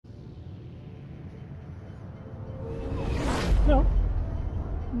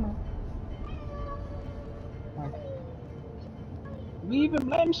Leave him,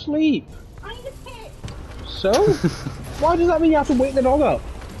 let him sleep. I need a pet. So? Why does that mean you have to wake the dog up?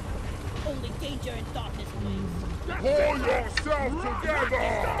 Only danger in darkness, please. Pull yourself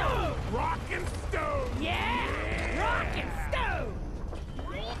together! Rock and stone! Yeah! Rock and stone!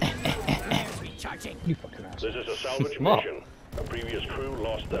 Recharging. You fucking ass. This is a salvage mission. A previous crew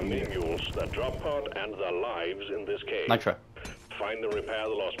lost their main mules, their drop pod, and their lives in this cave. Nitro. Find and repair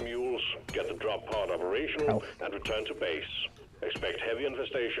the lost mules, get the drop pod operational, and return to base. Expect heavy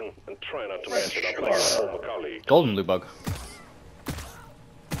infestation, and try not to mess it up like your former colleague. Golden blue bug.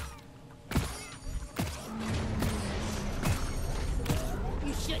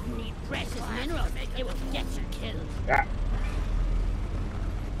 You shouldn't need precious minerals. It will get you killed. Ah.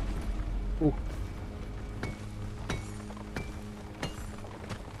 Ooh.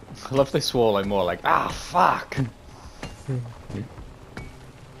 I love they swore like more like, ah, fuck!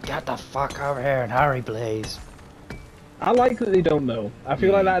 Get the fuck over here and hurry, please. I like that they don't know. I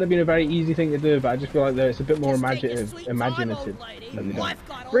feel like that would have been a very easy thing to do, but I just feel like that it's a bit more imaginative than they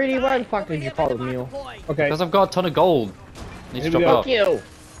don't. Really, why the fuck did you call it mule? Okay. Because I've got a ton of gold. Need to Here we drop go. it off. You.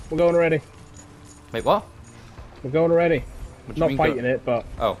 We're going already. Wait, what? We're going already. What do you Not mean fighting go- it, but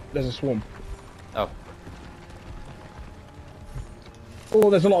Oh. there's a swarm. Oh. Oh,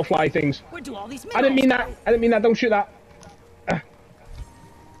 there's a lot of fly things. Where do all these I didn't mean that. I didn't mean that. Don't shoot that.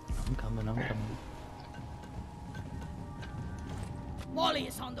 I'm coming, I'm coming. Molly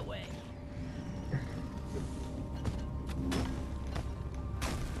is on the way.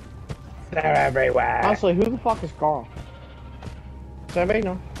 They're everywhere. Honestly, who the fuck is Carl? Does anybody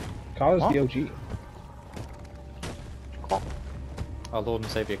know? Carl is What? the OG. Our Lord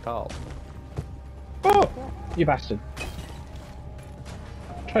and Saviour Carl. Oh, you bastard.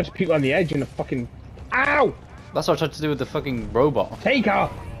 Tried to peek on the edge in a fucking... Ow! That's what I tried to do with the fucking robot. Take her!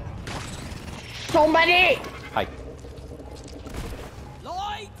 So many! Hi.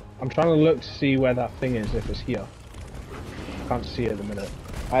 Lloyd! I'm trying to look to see where that thing is, if it's here. Can't see it at the minute.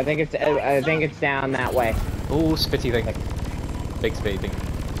 I think it's down that way. Ooh, spitty thing. Big spitty thing.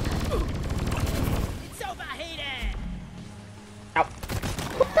 It's overheated! Ow.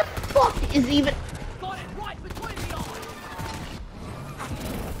 What the fuck is even... Got it right between the eyes!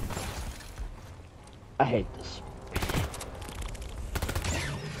 I hate this.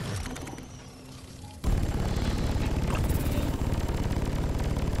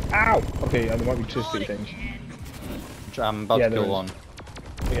 Ow! Okay, yeah, there might be two speed things. I'm about Yeah, to there kill is. one.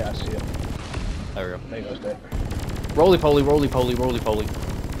 Yeah, I see it. There we go. There goes it. Roly poly, roly poly, roly poly.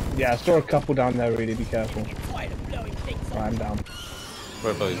 Yeah, I saw a couple down there, really, be careful. Tired of blowing things Right, I'm down.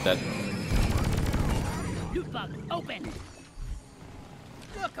 Roly poly's dead. Loot bug, open!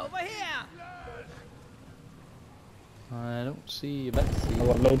 Look over here! I don't see a Betsy. I've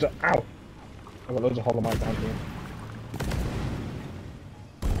got loads of... Ow! I've got loads of hollow mic down here.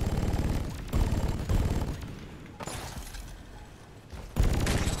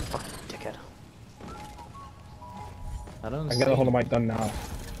 Fucking dickhead. I don't I can see. get the hollow mic done now.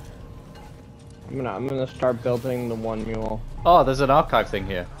 I'm gonna start building the one mule. Oh, there's an archive thing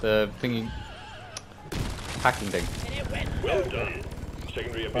here. The thingy... hacking thing. And it went Well done.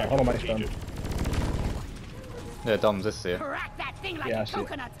 Secondary Right, hollow mic's done. Yeah, Dom's this here. crack that thing like Yeah, I a see it.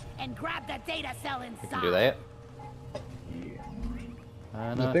 coconut and grab the data cell inside. We can do that.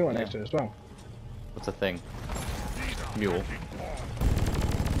 There's a thing right next to it as well. What's a thing? Mule.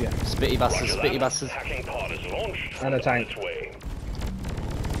 Yeah. Spitty bastards, Roger spitty that. bastards. Hacking pod is launched And a on tank. its way.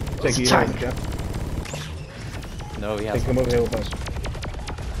 Take you tank. over, Jeff. No, he Take hasn't. them over here with us.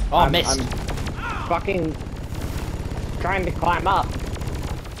 Oh, I missed. I'm fucking trying to climb up.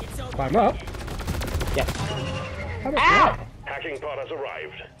 It's over. Climb up? Yes. How about Ow! that? Hacking pod has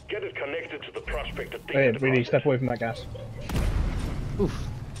arrived. Get it connected to the prospector data Hey, really, deposit. step away from that gas. Oof.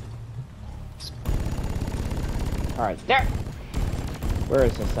 Alright, there! Where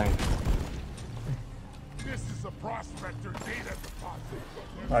is this thing? This is a prospector data deposit.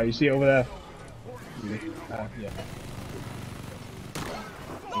 Alright, you see it over there? Yeah.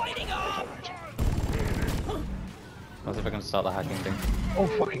 Lighting up! Let's see if I can start the hacking thing. Oh,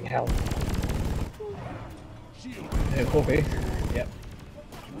 fucking hell. Yeah, coffee. Yep.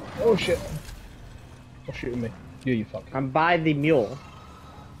 Oh, shit. Stop shooting me. You fuck. I'm by the mule.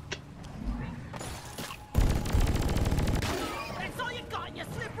 That's all you got in your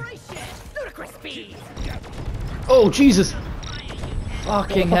slippery shit! Ludicrous speed! Oh, Jesus! Fucking What the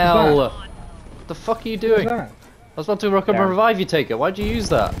fuck is hell! that? What the fuck are you What's doing? I that? was about to rock up Yeah. and revive you, Taker. Why'd you use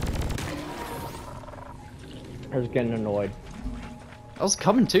that? I was getting annoyed. I was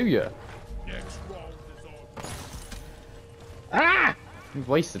coming to you. Ah! You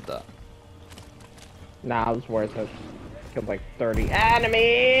wasted that. Nah, it was worth it. Killed like 30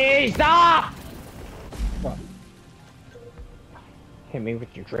 enemies! Stop! What? Hit me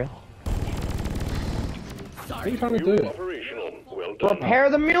with your drill. What are you trying to Mule do? operational. Well done. Repair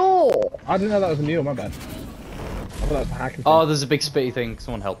the mule! I didn't know that was a mule, my bad. I thought that was the hacking thing. Oh, there's a big spitty thing.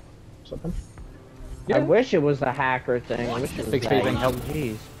 Someone help. Something? I wish it was the hacker thing. I wish it was Big that. spitty thing, help.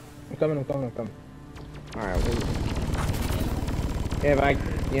 Jeez. I'm coming. Alright, well... If I,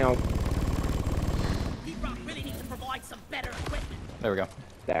 you know... Rock really needs to provide some better equipment. There we go.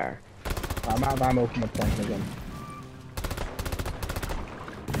 There. I'm out of ammo for my plank again.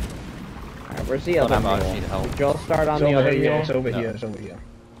 Alright, where's the Got other ammo, I mule? need help. Did y'all start on It's the over other here, mule? yeah, it's over No. here, it's over here.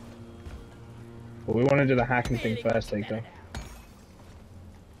 But we want to do the hacking thing first, Taker.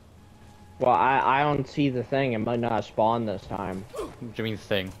 Well, I don't see the thing. It might not spawn this time. What do you mean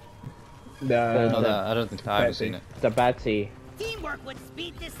thing? The, No, that, I don't think I haven't seen it. The Betsy. Teamwork would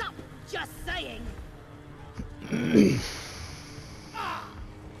speed this up. Just saying.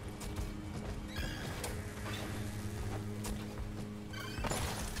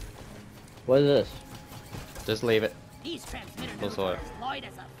 What is this? Just leave it. These transmitter Close nodes are oil. as light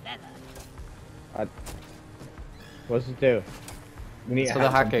as a feather. What does it do? we need It's to for the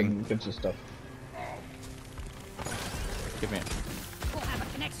hack hacking. something, gives us stuff. Give me it. We'll have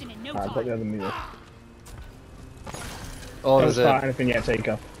a connection in no Alright, I've got the time. other mule. Oh, Don't there's start a... anything yet,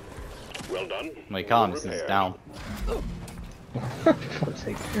 Taker. Well done. No, you can't, since it's down. For fuck's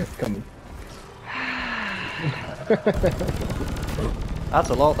sake, it's coming. That's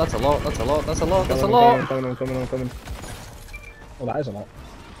a lot, that's a lot, that's a lot, that's a lot, that's a I'm lot! coming. Oh, that is a lot.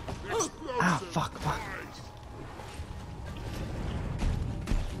 Ah, fuck.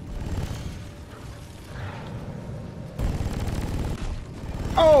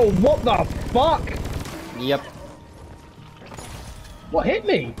 Oh, what the fuck? Yep. What hit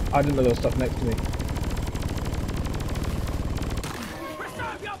me? I didn't know there was stuff next to me.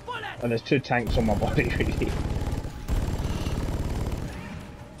 Preserve your bullets! And there's 2 tanks on my body, really.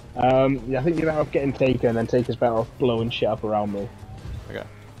 Yeah, I think you're better off getting Taker, and then Taker's better off blowing shit up around me. Okay.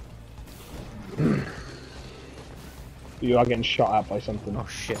 You are getting shot at by something. Oh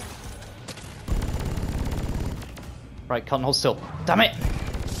shit. Right, can't hold still. Damn it!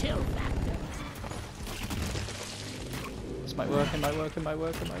 Chill factor. This might work.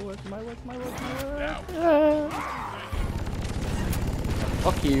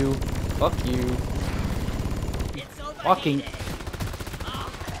 Fuck you. Fuck you. It's overheated. Fucking. It's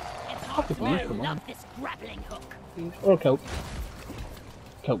hard to load up this grappling hook. Or a kelp.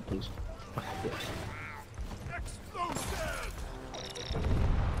 Kelp, please.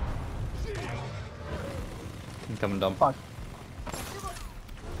 I'm coming down. Fuck.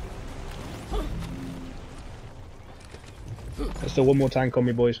 There's still one more tank on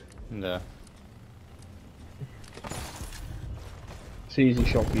me, boys. Yeah. It's easy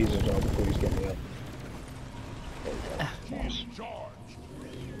shot for you as well before he's getting me up. There we go. Nice.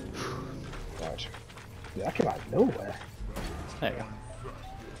 Right. Yeah, I came out of nowhere. There you go.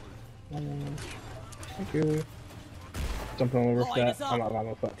 Thank you. Jumping on the roof there. I'm out of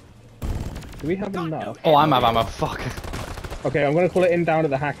ammo, fuck. Do we have enough? Oh, I'm out of ammo. Fuck. Okay, I'm gonna call it in down at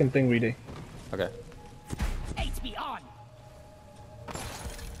the hacking thing, Reedy. Okay. HB on.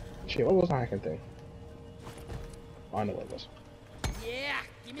 Shit, what was the hacking thing? I know what it was. Yeah,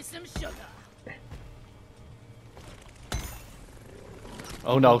 give me some sugar.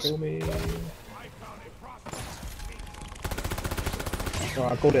 Oh no. Kill me.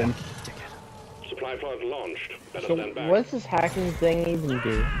 Alright, I called it in. Supply pod launched. Better So, stand back. what does this hacking thing even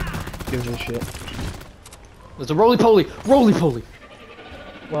do? Gives a shit. There's a roly-poly! Roly-poly!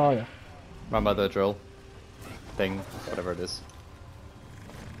 Well, yeah. Run by the drill. Thing. Whatever it is.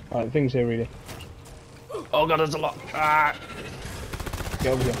 Alright, things here, Reedy. Oh god, there's a lot! Ah!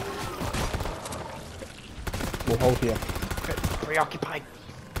 Get over here. We'll hold here. Preoccupied.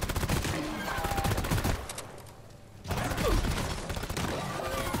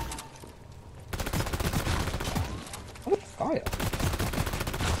 What a fire.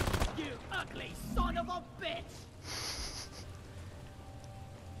 You ugly son of a bitch.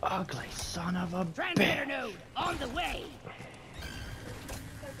 Ugly son of a Transmitter bitch! node on the way.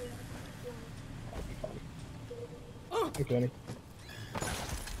 Thank you, Annie.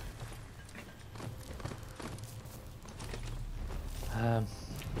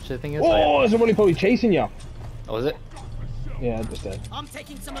 Which the thing is? Oh, there's a roly-poly chasing you! Oh, is it? Yeah, I just dead. I'm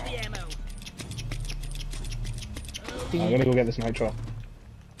taking some of the ammo. I'm gonna go get this nitro.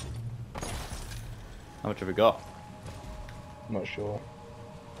 How much have we got? I'm not sure.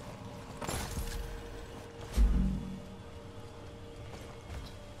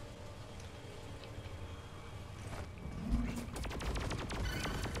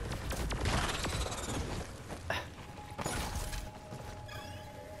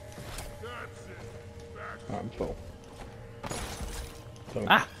 I'm full. So,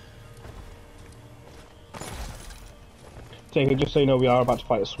 Ah! take it, just so you know, we are about to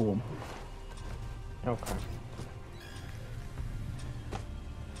fight a swarm. Okay.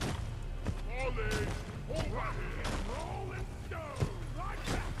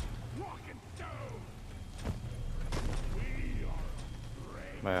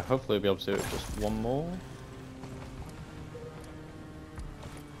 Well, hopefully we'll be able to do it just one more.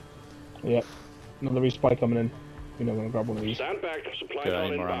 Yep. Another resupply coming in. You know, I'm gonna grab one of these. Stand back, supply Okay, I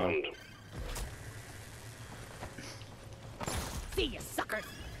on need more ammo. inbound. See you, suckers!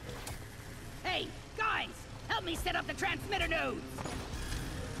 Hey, guys! Help me set up the transmitter nodes!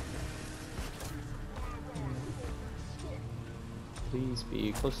 Please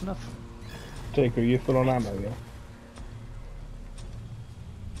be close enough. Take her, you full on ammo, yeah?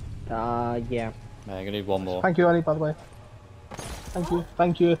 Yeah. I'm gonna need one more. Thank you, Annie, by the way.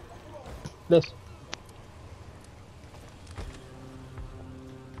 Thank you. This.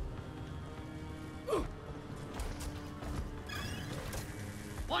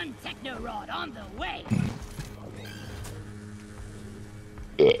 One techno rod on the way!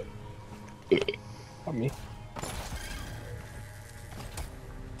 Not me.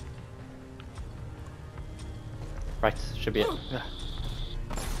 Right, should be it.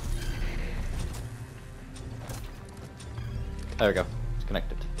 There we go. It's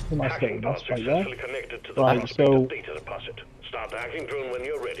connected. Nice Hacking little pod boss fight there. successfully connected to the Right, transmitter so- data deposit. Start the hacking drone when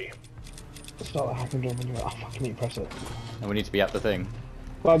you're ready. Start the hacking drum when you're. Oh, fucking need to press it. And we need to be at the thing.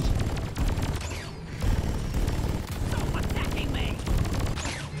 Lads, Attacking me!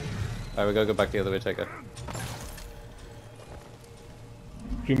 Alright, we gotta go back the other way, take it.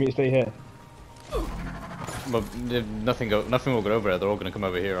 do you want me to stay here? Well, nothing will go over there, they're all gonna come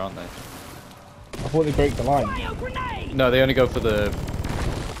over here, aren't they? I thought they break the line. Bio grenade! No, they only go for the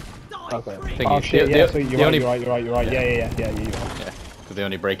Okay. thing. Oh shit, yeah, so they you're only, right, you're right. Yeah, Yeah. you are. Yeah, because they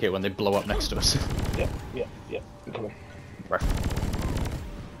only break it when they blow up next to us. Yeah. Come on.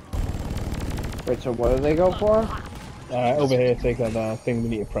 Wait, so what do they go for? Over here, take that thing we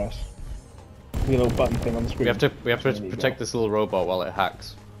need to press. The little button thing on the screen. we have to That's where we need to protect this little robot while it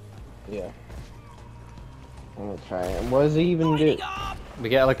hacks. go. Yeah. I'm gonna try it. And what does it even do? We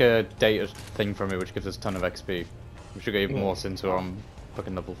get like a data thing from it which gives us a ton of XP. We should get even more since we're on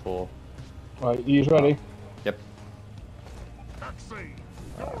fucking level 4. Right, you ready? Yep.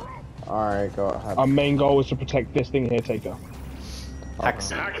 Alright, go ahead. Our main goal is to protect this thing here, Taker. Hacks.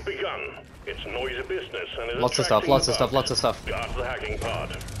 Hack begun. It's noisy business and is Lots of stuff, attracting lots the of stuff, bugs. lots of stuff. Guard the hacking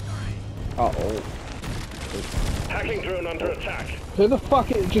pod. Uh-oh. Hacking drone under attack. Who the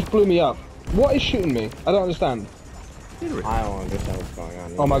fuck it just blew me up? What is shooting me? I don't understand. I don't understand what's going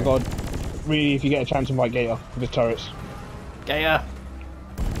on. Oh my either. god. Really, if you get a chance, invite Gator with his turrets. Gaia!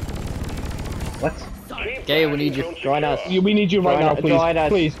 What? Keep Gaia, the we need hacking you. drone Join us. secure. We need you right now, Join us.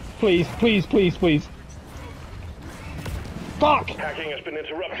 please. Fuck! Hacking has been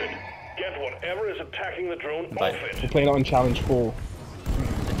interrupted. Get whatever is attacking the drone Right. off We're it. playing it on challenge 4.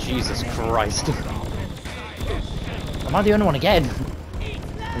 Jesus Christ. Am I the only one again?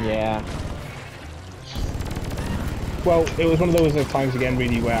 Yeah. Well, it was one of those times again,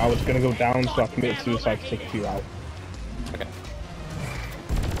 really, where I was gonna go down, so I committed suicide to take a few out. Okay.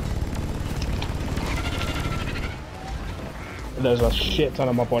 There's a shit ton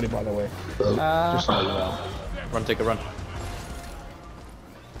on my body, by the way. Just so you know. Run, take a run.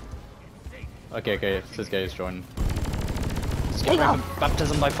 Okay, this guy is joining. Let's get rid of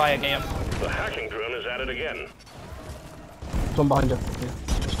baptism by fire, Gaia. The hacking drone is at it again. There's one behind you. Yeah,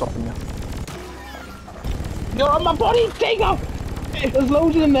 stopping you. You're on my body, Taker! There's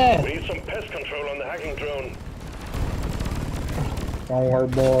loads in there! We need some pest control on the hacking drone. Don't worry,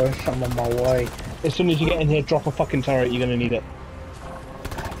 boys. I'm on my way. As soon as you get in here, drop a fucking turret. You're gonna need it.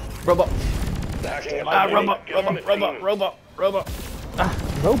 Robot. The hacking is Robot. Get on the team. Robot.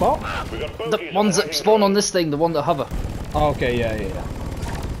 Robot? We got The bogeys ones on that the spawn hacking on this thing, the one that hover. Oh, okay, yeah.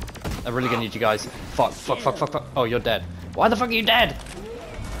 I'm really gonna need you guys. Fuck. Oh, you're dead. Why the fuck are you dead? drone.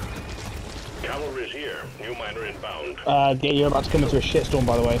 Cavalry's here. New miner inbound. Yeah, you're about to come into a shitstorm,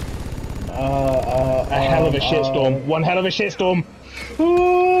 by the way. A hell of a shitstorm. One hell of a shitstorm.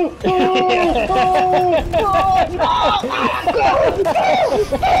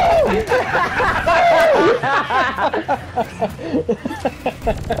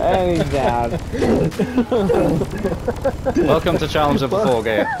 Hey, Dad. Welcome to challenge number 4,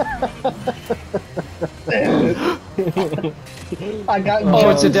 Gaia. I got Oh,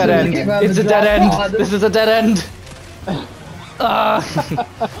 it's a dead end. It's a dead end. This is a dead end.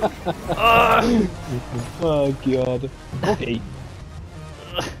 Oh god. Okay.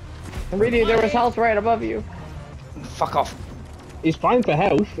 Really, there was health right above you. Fuck off. He's fine for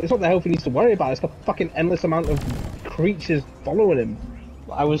health. It's not the health he needs to worry about. It's the fucking endless amount of creatures following him.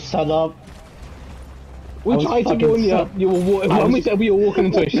 I was set up. We tried to warn you. You were when we said we were walking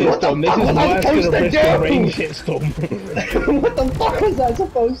into a shitstorm. This is worse than a Bristol rain shitstorm. What the fuck was I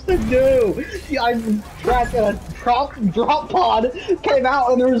supposed to do? Yeah, I tracked a drop pod, came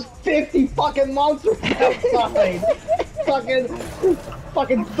out, and there was 50 fucking monsters outside.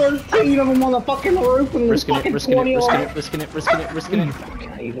 fucking 13 of them on the fucking roof, and there's fucking 20 risking it.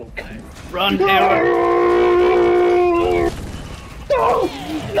 Run, Aaron! No!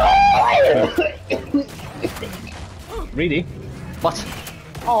 Really? What?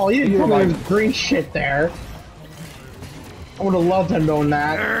 Oh, you're like green shit there. I would have loved him knowing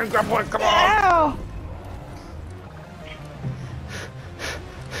that. Grab one, come on! Ow!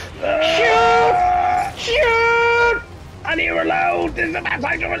 Shoot! I need to reload! This is the best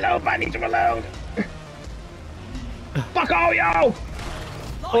time to reload, but I need to reload! Fuck all y'all!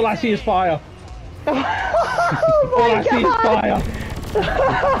 All I see is fire. All I see is fire.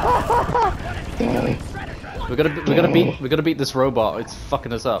 We gotta beat this robot. It's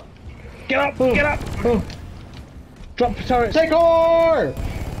fucking us up. Get up! Get up! Drop the turret! Take over!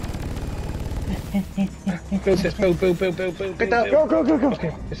 Build this, build. Get that, go!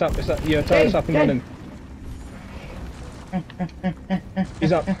 Okay, it's up. Your turret's up and running.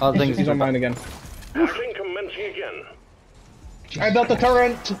 He's up. Oh, He's online again. Action commencing again. I built the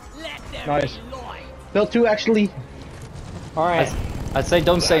turret! Nice. Built 2 actually. Alright. I'd say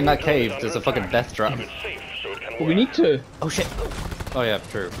don't stay in that cave. There's a fucking death trap. It's safe, so it can But we need to. Oh shit. Oh yeah,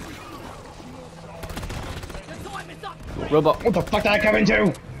 true. Robot What the fuck did I come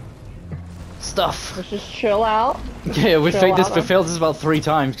into? stuff. Let's just chill out. Yeah, we Chill failed this. out, We huh? failed this about 3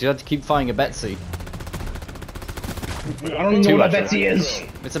 times because you had to keep fighting a Betsy. I don't even know what that Betsy is.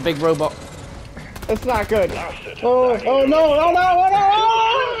 It's a big robot. It's not good. Oh no!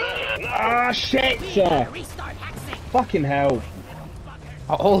 Ah shit! Restart hack Fucking hell.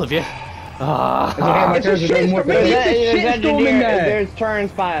 Oh, all of you. Ah. It's okay, my turns are doing more. There's There's a shitstorm in there. There's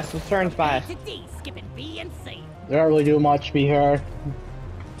turns bias. There's turns bias. to D, skipping B and C. They don't really do much to be here.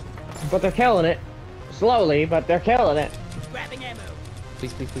 But they're killing it. Slowly, but they're killing it. Grabbing ammo.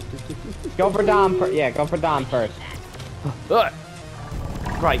 Please. Go for Dom first. Yeah, go for Dom first. Ugh.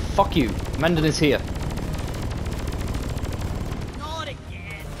 Right, fuck you. Mendon is here. Not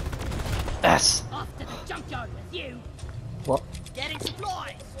again. Yes. Off to the junkyard with you. What? Getting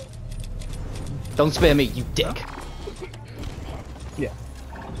supplies. Don't spare me, you dick. Yeah.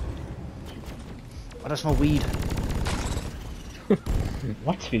 I don't smell weed.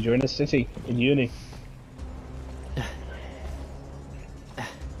 What? You're in a city in uni. Do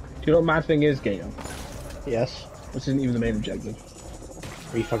you know what mad thing is, Gator? Yes. This isn't even the main objective.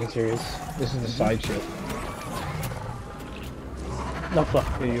 Are you fucking serious? This is the side shit. No fuck.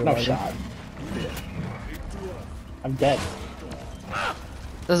 you're No right. shot. I'm dead.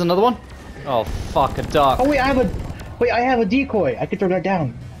 There's another one. Oh fuck, a duck. Oh wait, I have a decoy. I could throw that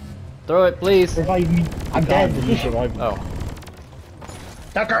down. Throw it, please. Revive me. I'm dead. You survived. Oh.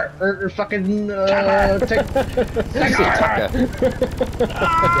 Tucker, or fucking take. Tucker.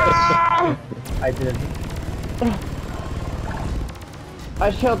 I did.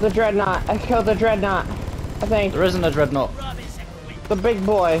 I killed the dreadnought. I think There isn't a dreadnought. the big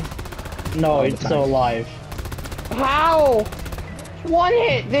boy. No, it's still alive. How? One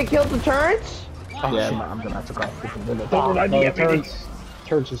hit. They killed the turrets. Oh, Yeah, shit. I'm gonna have to go. Don't remind me of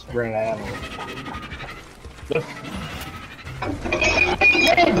Turns just ran out of it. What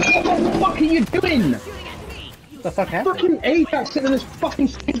the fuck are you doing? What the fuck happened? Fucking Apex sitting in this fucking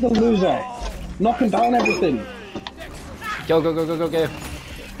space, the loser. Knocking down everything. Go.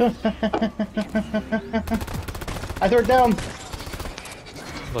 I threw it down.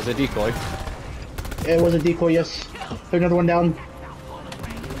 Was it a decoy? It was a decoy, yes. Threw another one down.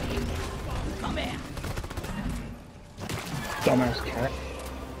 Come here. Dumbass cat.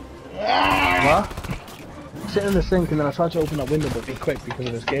 What? Sitting in the sink and then I tried to open that window but be quick because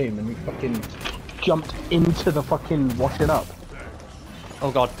of this game and he fucking jumped into the fucking washing up.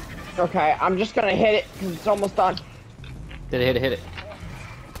 Oh god. Okay, I'm just gonna hit it because it's almost done. Hit it.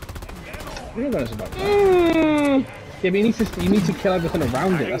 You're gonna survive. Yeah, but you need to kill everything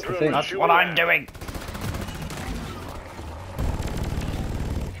around it, that's the thing. That's what I'm doing.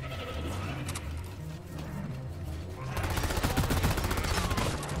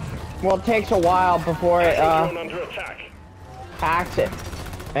 Well, it takes a while before it Drone under attack. hacks it.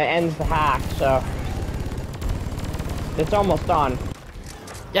 It ends the hack, so it's almost done.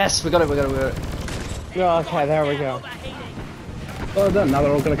 Yes, we got it. Oh, okay, there we go. Well done, now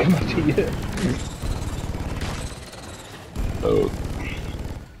they're all gonna come after you. Oh.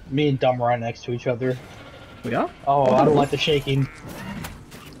 Me and Dumb are right next to each other. We are? Oh, I don't like the shaking.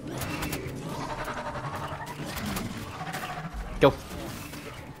 Go.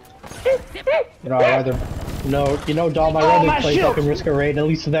 You know, I'd rather... No, you know, Dom, I'd rather play fucking Risk of Raid. At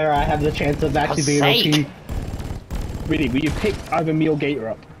least there I have the chance of actually being OP. Really, will you pick either me or Gator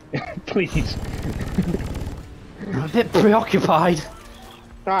up? Please. I'm a bit preoccupied.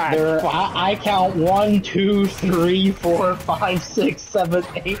 There, I count 1, 2, 3, 4, 5, 6, 7,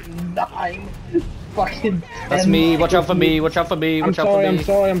 8, 9. Fucking. That's me. Watch out for me. Watch out for me. Watch out for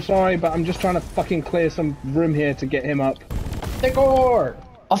me. I'm sorry, but I'm just trying to fucking clear some room here to get him up. Thicor!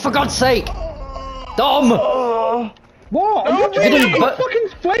 Oh, for God's sake! Dom! What? I'm doing fucking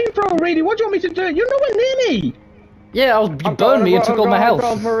flamethrower, really. What do you want me to do? You're nowhere near me. Yeah, you burned me and took all my health.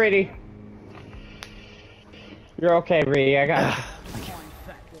 I'm going for Reedy. You're okay, Reedy. I got you.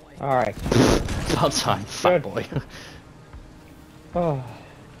 Alright. About time, fat boy. Oh.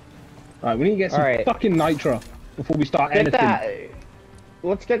 Alright, we need to get some fucking nitro before we start anything.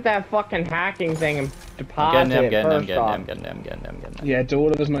 Let's get that fucking hacking thing and deposit I'm getting it. Yeah, do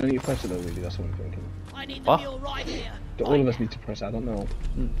all of us not need to press it though, really? That's what I'm thinking. I need the mule right here. Do all of us need to press it? I don't know.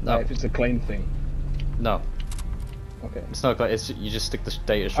 No. If it's a claim thing. No. Okay. It's not like it's you just stick the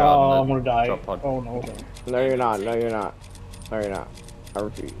data Oh, shard I'm in gonna the die. drop pod. Oh no. No, you're not. No, you're not. No, you're not. I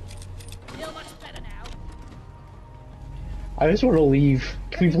refuse. Feel much better now. I just want to leave.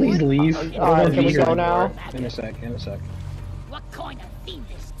 Can we please leave? Alright, can we go now? In a sec. What kind of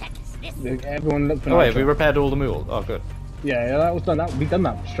fiendish tech is this? Everyone look for Oh wait, nitro. we repaired all the mules. Oh good. Yeah, that was done. We done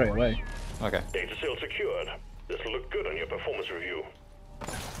that straight away. Okay. Data seal secured. This will look good on your performance review.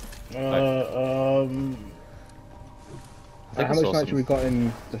 How much nitro we got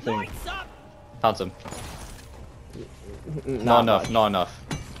in the thing? Lights up! Found some. Not enough.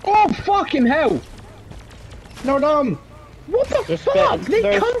 Oh fucking hell! No, Dom! What the fuck?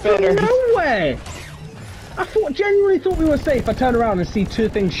 They come from nowhere! I genuinely thought we were safe. I turn around and see two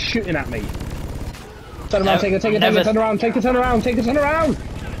things shooting at me. Turn around, take it, turn around.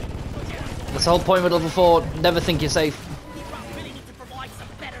 That's the whole point with level 4. Never think you're safe. Really need to provide some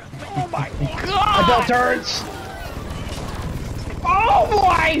better Oh my god! I got turrets! Oh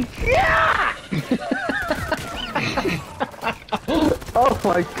my god! Oh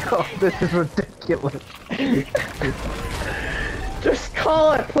my god, this is ridiculous. Just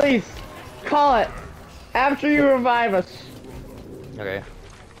call it, please. Call it. After you revive us. Okay.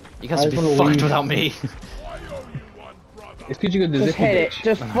 You guys would be fucked without me. It's because you got the Just zippy hit it. bitch.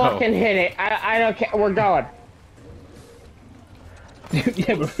 Just fucking hit it. I don't care. We're going.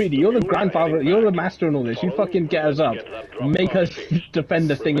 Yeah, but really, you're the grandfather, you're the master and all this. You fucking get us up, make us defend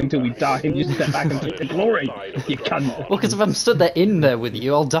the thing until we die, and you step back and take the glory. You cunt. Well, because if I'm stood there in there with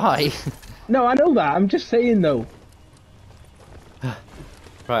you, I'll die. No, I know that. I'm just saying though. Right,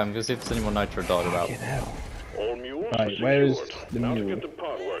 I'm gonna see if there's any more nitro dotted out. All mules Right, are where is secured. the Now to mule? get the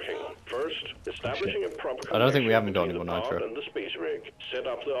pod working. First, establishing a proper I don't think we haven't got connection any more between the nitro. pod and the space rig. Set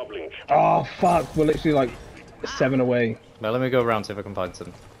up the uplink. Oh fuck, we're literally like 7 away. Well, let me go around see if I can find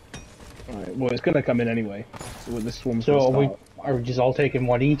some. Alright, well it's gonna come in anyway. So this swarm's So gonna are we just all taking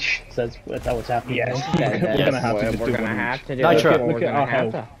one each? So is that what's happening? Yes. Okay. We're gonna have to just We're do gonna one have each. to do Nitro. it. We're Look at gonna our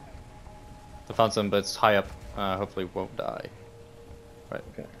have health. to. I found some, but it's high up. Hopefully won't die. Right.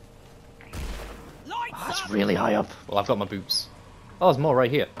 Okay. Lights That's up! really high up. Well, I've got my boots. Oh, there's more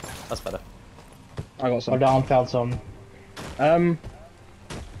right here. That's better. I got Oh, some. Dom found some.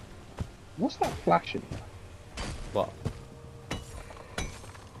 What's that flashing? What?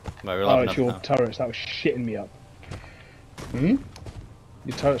 No, we're Oh, leveling it's up your now. turrets. That was shitting me up. Hmm?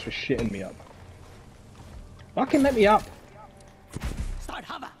 Your turrets were shitting me up. Fucking let me up. Start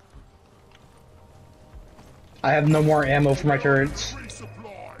hover! I have no more ammo for my turrets.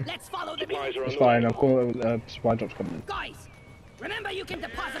 Let's follow the Supplies are on It's the fine. way. I'll call supply drops coming in. Guys, remember you can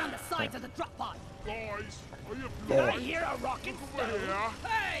deposit on the sides of the drop pod. Guys, are you Did I blind? hear a rocket stone?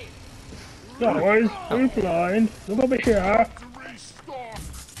 Hey! Guys, I'm blind. Look over here. To restart.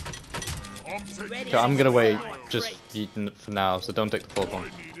 I'm taking Ready? Okay, I'm gonna wait just for now, so don't take the fourth one.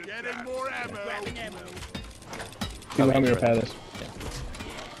 getting more ammo. Grabbing ammo. People help me repair this.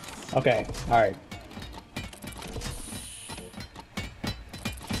 Okay, alright.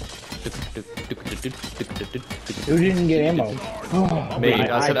 Who didn't get ammo? Me.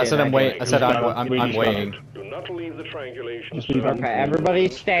 I said I'm waiting. I said I'm waiting. Do not leave the triangulation Just leave zone. Okay, everybody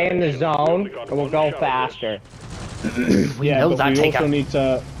stay in the zone, and we'll go faster. Yeah, know but that, we take also up. need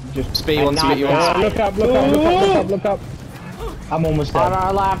to just... Speed once you get yours. not- Look up, look up, look up, look up, look up. I'm almost On dead.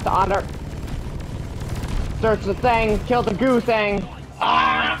 our left, on our... Search the thing. Kill the goo thing.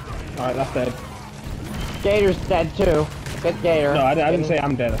 Ah! Alright, that's dead. Gator's dead too. Good Gator. No, I didn't say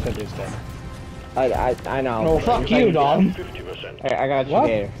I'm dead, I said it's dead. I know. No, fuck you, Dom. 50%. I got you, What?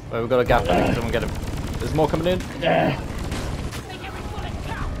 Gator. Wait, we've got a gap there. Someone get him. There's more coming in. Make every bullet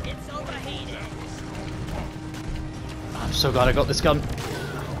count. It's overheated. I'm so glad I got this gun.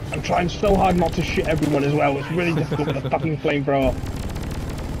 I'm trying so hard not to shoot everyone as well. It's really difficult with a fucking flamethrower.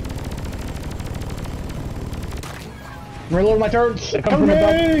 Reload my turrets. They come from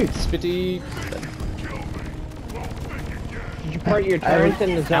above. Spitty. Did you put your turrets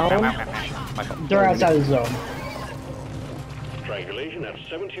in the zone? They're outside the zone. Triangulation at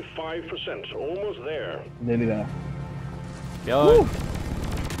 75%. Almost there. Nearly there. Yo.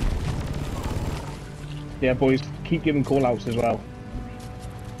 Yeah, boys, keep giving call-outs as well.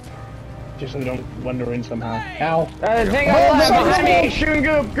 Just so they don't wander in somehow. Ow. Thing on the left behind me! Shooting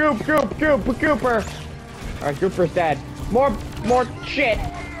Gooper! Alright, Gooper's dead. More shit!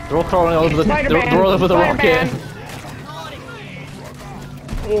 They're all crawling all over the. Spider-Man! They're all over the Spider-Man! rocket.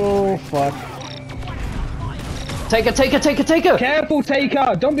 Oh, fuck. Take her! Careful,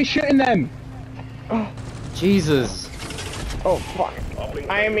 Taker! Don't be shooting them! Jesus. Oh, fuck.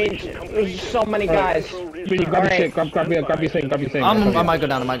 I mean, there's so many guys. Really, grab your shit, grab your thing. I might go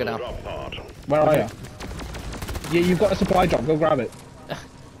down. Where are you? Yeah, you've got a supply drop, go grab it.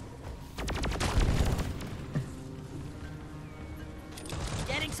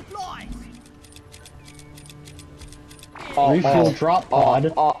 Getting supplies. Refuel drop pod.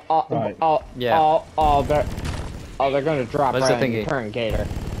 Right. Yeah. They're gonna drop Where's the right in thingy? the turn, Gator.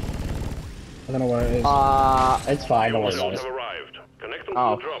 I don't know where it is. It's fine, don't worry Fuel about cells it. have arrived. Connect them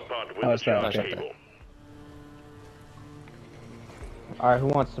Oh. to the drop pod with Oh, the it's there, charge okay. cable. Alright, who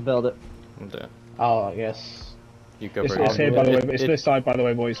wants to build it? I'll do it. Oh, I guess. You go It's, for it's it. here, by the way. It's this side, by the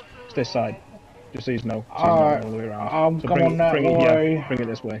way, boys. It's this side. Just so you know. So Alright, all the way around. I'm So coming that bring it way. here. Bring it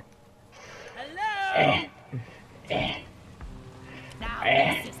this way. Hello. Now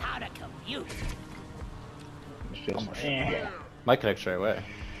this is how to commute. It's just... Might connect straight away.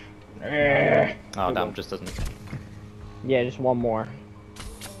 Oh damn, just doesn't. Yeah, just one more.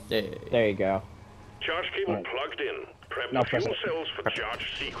 Yeah. There you go. Charge cable Right. plugged in. Prep Now the press fuel it. cells for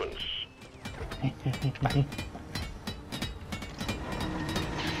charge sequence.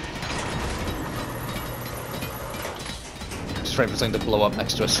 Just wait for something to blow up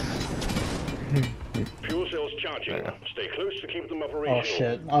next to us. Fuel cells charging. Stay close to keep them operational. Oh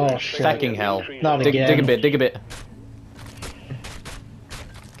shit. Oh shit. Fucking hell. Not Dig again. a bit.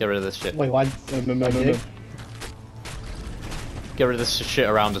 Get rid of this shit. Wait, why? No. Get rid of this shit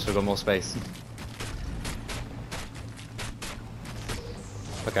around us, we've got more space.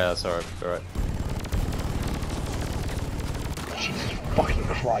 Okay, that's alright. Jesus fucking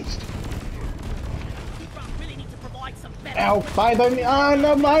Christ. Really need to provide some better. Ow! By me! Ah,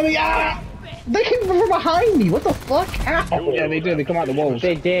 no, by me! Ah! They came from behind me. What the fuck? Ow! Yeah, they do. They come out the walls.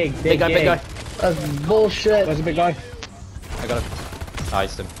 They dig. Big guy. That's bullshit. There's a big guy. I got him. I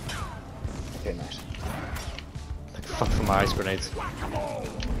iced him. Okay, nice. Fuck for my ice grenades.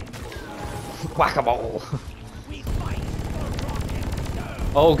 Whack-a-mole!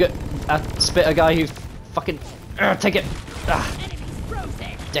 Oh, get spit a guy who fucking take it.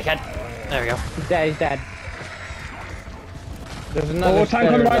 Dickhead. There we go. He's dead. There's another. Oh,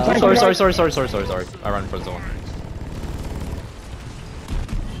 tank on the right, spitter, tank on though. the right. Sorry. I ran for someone.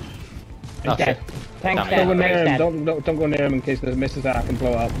 He's Oh dead. shit. Tank's Don't dead. Don't go near Tank's him. dead. Don't go near him in case the mist is there. I can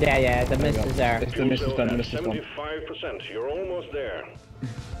blow it up. Yeah, the mist is there. The mist is done. The At mist is done. 75%. You're almost there.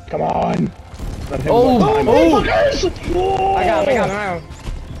 Come on. Let him Oh, go. I got him. I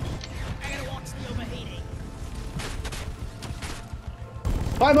gotta watch the overheating.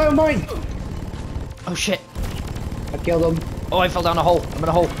 Mine! Oh shit. I killed him. Oh, I fell down a hole. I'm in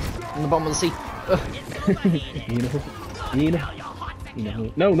a hole. In the bottom of the sea.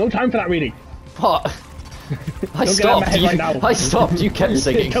 No time for that reading. What? I Don't get out of my stopped. head right now. I stopped. You kept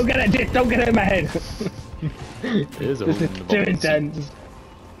singing. Don't get it in my head. It is a This hole is in the too bottom of the sea. intense.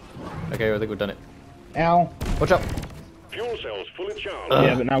 Okay, I think we've done it. Ow. Watch out. Fuel cells fully charged.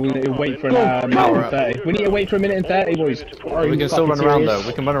 Yeah, but now we need to wait for a minute and 30. We need to wait for a minute and 30, boys. We can still run around though.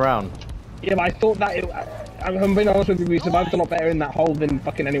 We can run around. Yeah, but I thought that I'm being honest with you, we survived a lot better in that hole than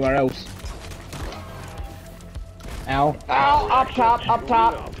fucking anywhere else. Ow. Ow! Up top.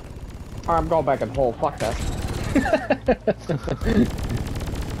 Alright, I'm going back in the hole. Fuck that.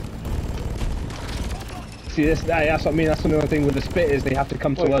 See, that's what I mean. That's the only thing with the spit is they have to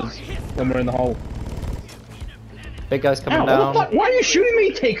come to us when we're in the hole. Big guy's coming Ow, down. what the fuck? Why are you shooting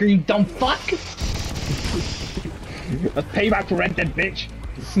me, Taker, you dumb fuck? That's payback for Red Dead, bitch.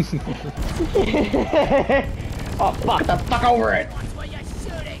 Oh fuck! Get the fuck over it!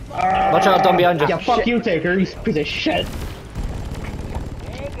 Watch out, Don behind you. Yeah, fuck you, Taker, you piece of shit.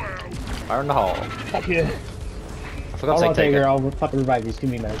 Fire in the hole. Fuck you. I forgot to I'll take Taker, it. I'll fucking revive you,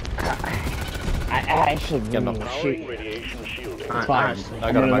 excuse me, man. I actually Get him up. Powering radiation shielding. It's fine.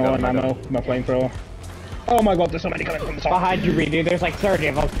 I got him, I got him, I got him. My flamethrower. Oh my god, there's so many coming from the top. behind you, Reedy. There's like 30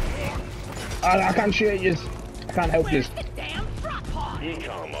 of them. I can't shoot you. I can't help you.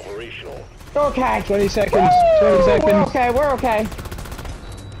 Ecom operational. Okay. 20 seconds. 20 seconds. We're okay. We're okay.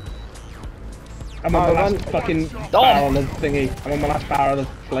 I'm on the last fucking barrel of the thingy. I'm on my last barrel of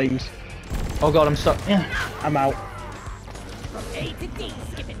the flames. Oh god, I'm stuck. I'm out.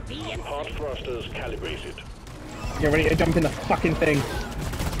 Hard thrusters calibrated. Get ready to jump in the fucking thing.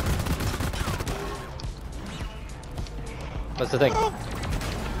 That's the thing.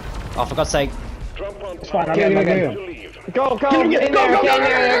 Oh, for God's sake. Drop pod It's fine, I'm Get in, in, I'm get in. in. to leave. Go, go, in there, get in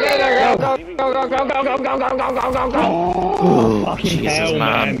there, go, go, go, go, go, go, go, go, go, go, go. Fucking Jesus, hell,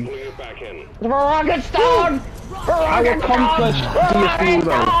 man. Pulling it back in. The rocket stone. How accomplished do you feel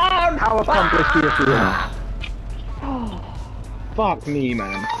though? How accomplished do you feel? Fuck me,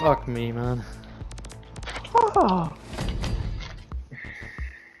 man. Fuck me, man.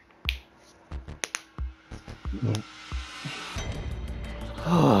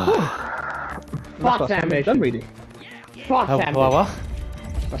 Fuck That's damage. done reading. Fuck How, damage. what?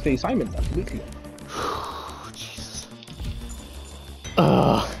 That's the assignment, that's weekly. Jesus.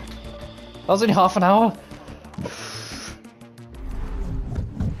 That was only half an hour.